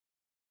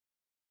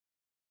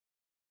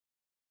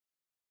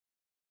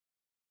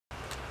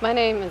My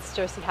name is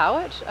Josie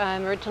Howard.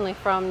 I'm originally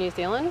from New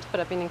Zealand, but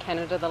I've been in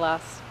Canada the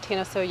last 10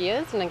 or so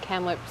years and in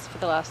Kamloops for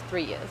the last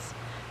 3 years.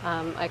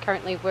 I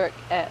currently work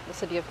at the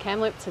City of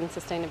Kamloops in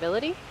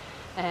sustainability,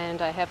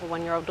 and I have a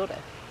 1-year-old daughter.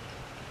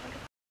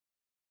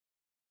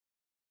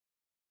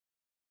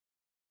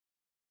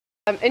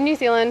 In New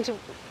Zealand,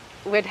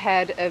 we'd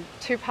had a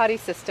two-party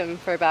system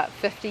for about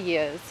 50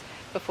 years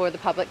before the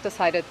public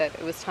decided that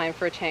it was time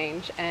for a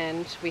change,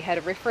 and we had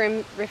a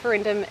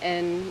referendum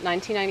in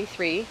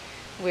 1993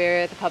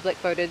 where the public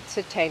voted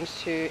to change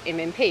to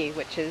MMP,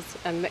 which is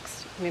a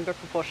mixed member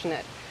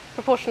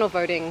proportional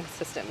voting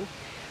system.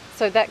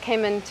 So that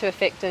came into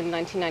effect in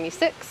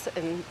 1996,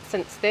 and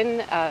since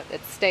then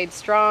it's stayed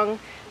strong.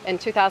 In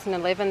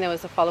 2011 there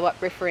was a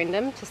follow-up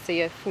referendum to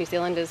see if New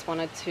Zealanders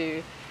wanted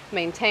to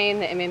maintain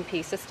the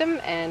MMP system,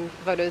 and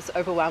voters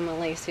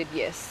overwhelmingly said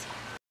yes.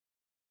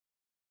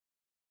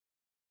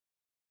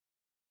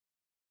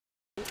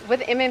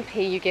 With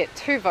MMP you get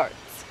 2 votes.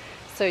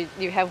 So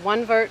you have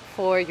 1 vote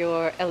for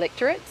your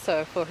electorate,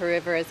 so for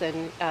whoever is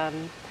in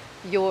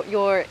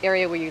your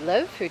area where you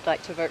live, who'd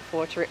like to vote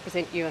for to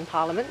represent you in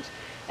Parliament.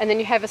 And then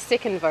you have a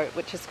second vote,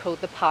 which is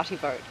called the party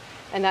vote.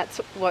 And that's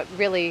what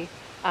really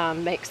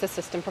makes the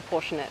system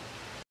proportionate.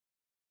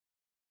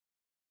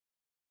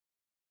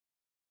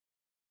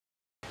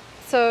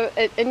 So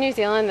in New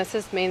Zealand, this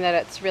has meant that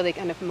it's really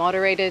kind of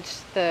moderated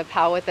the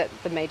power that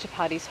the major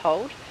parties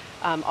hold.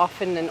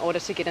 Often in order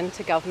to get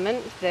into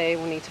government, they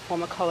will need to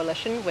form a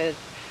coalition with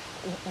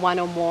 1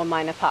 or more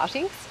minor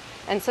parties.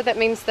 And so that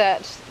means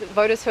that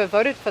voters who have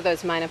voted for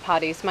those minor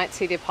parties might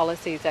see their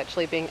policies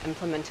actually being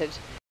implemented.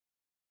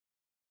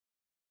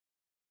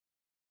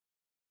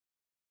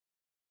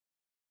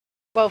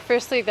 Well,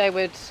 firstly, they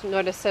would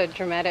notice a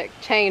dramatic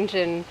change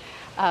in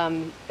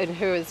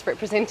who is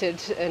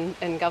represented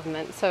in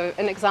government. So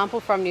an example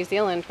from New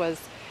Zealand was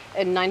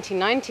in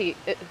 1990,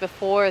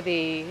 before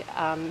the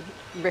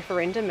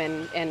referendum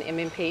and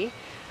MMP,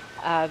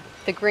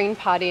 the Green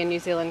Party in New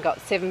Zealand got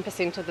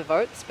 7% of the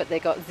votes, but they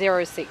got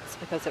 0 seats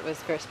because it was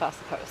first past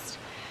the post.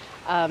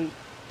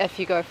 If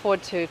you go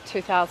forward to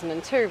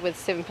 2002 with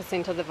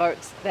 7% of the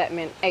votes, that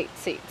meant 8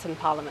 seats in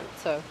Parliament.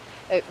 So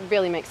it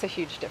really makes a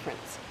huge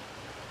difference.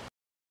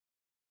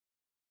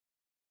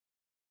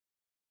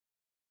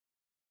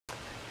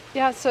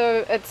 Yeah,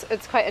 so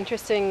it's quite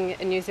interesting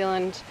in New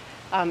Zealand,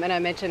 and I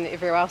imagine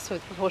everywhere else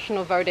with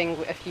proportional voting.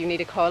 If you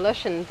need a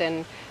coalition,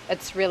 then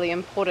it's really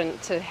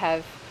important to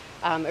have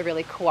a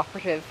really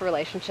cooperative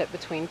relationship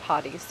between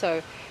parties.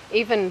 So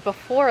even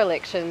before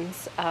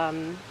elections,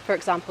 for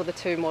example, the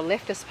 2 more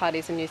leftist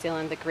parties in New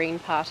Zealand, the Green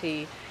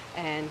Party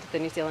and the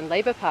New Zealand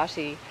Labour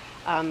Party,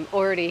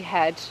 already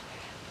had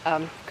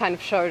kind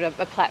of showed a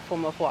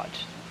platform of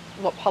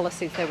what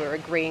policies they were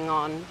agreeing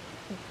on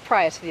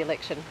prior to the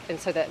election,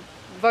 and so that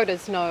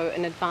voters know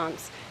in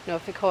advance,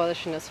 if a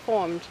coalition is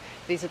formed,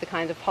 these are the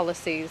kind of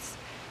policies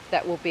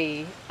that will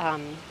be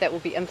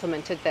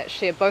implemented that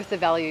share both the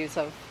values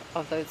of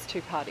those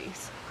 2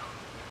 parties.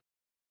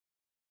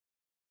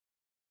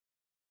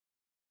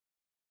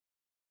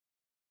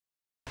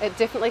 It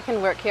definitely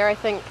can work here. I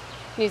think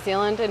New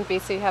Zealand and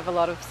BC have a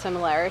lot of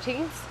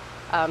similarities.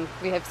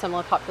 We have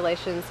similar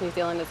populations. New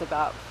Zealand is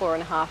about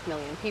 4.5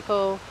 million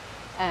people,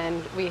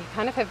 and we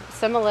kind of have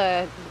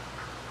similar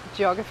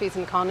geographies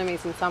and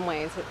economies in some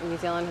ways. New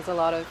Zealand has a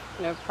lot of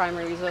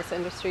primary resource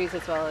industries,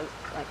 as well as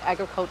like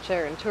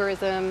agriculture and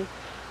tourism,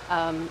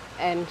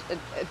 and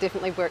it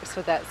definitely works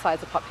with that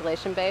size of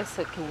population base.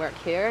 It can work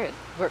here. It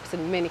works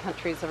in many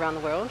countries around the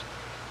world.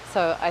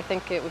 So I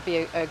think it would be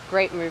a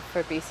great move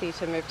for BC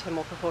to move to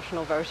more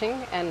proportional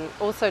voting, and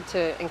also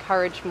to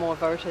encourage more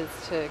voters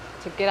to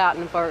get out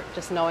and vote,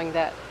 just knowing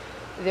that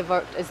their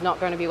vote is not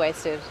going to be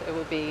wasted. It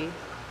will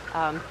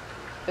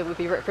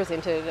be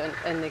represented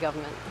in the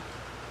government.